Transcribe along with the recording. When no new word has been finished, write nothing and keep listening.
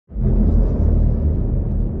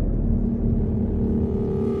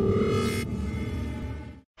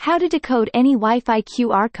How to decode any Wi-Fi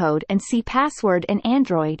QR code and see password in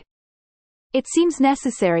Android. It seems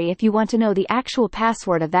necessary if you want to know the actual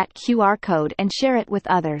password of that QR code and share it with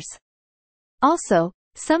others. Also,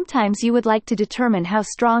 sometimes you would like to determine how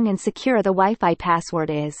strong and secure the Wi-Fi password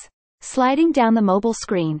is. Sliding down the mobile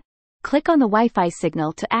screen, click on the Wi-Fi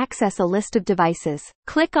signal to access a list of devices.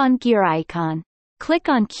 Click on gear icon. Click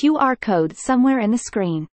on QR code somewhere in the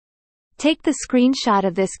screen. Take the screenshot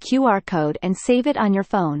of this QR code and save it on your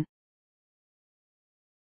phone.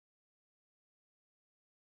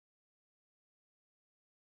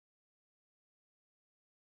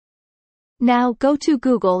 Now go to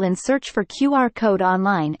Google and search for QR code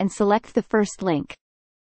online and select the first link.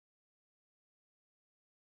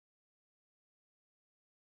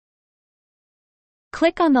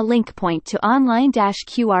 Click on the link point to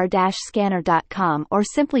online-qr-scanner.com or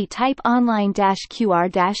simply type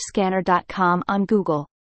online-qr-scanner.com on Google.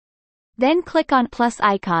 Then click on plus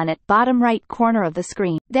icon at bottom right corner of the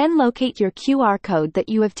screen. Then locate your QR code that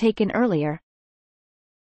you have taken earlier.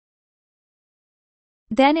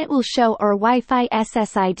 Then it will show our Wi-Fi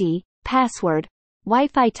SSID, password,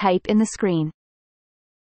 Wi-Fi type in the screen.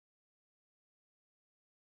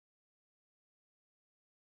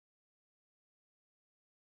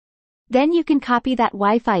 Then you can copy that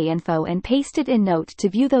Wi-Fi info and paste it in Note to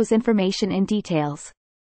view those information in details.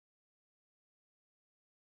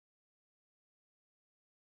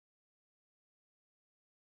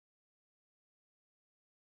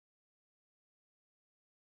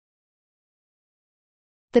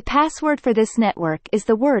 The password for this network is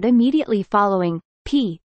the word immediately following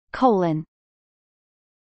P:.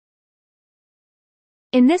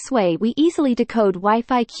 In this way we easily decode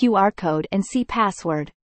Wi-Fi QR code and see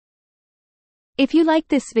password. If you like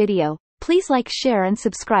this video, please like, share and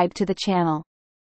subscribe to the channel.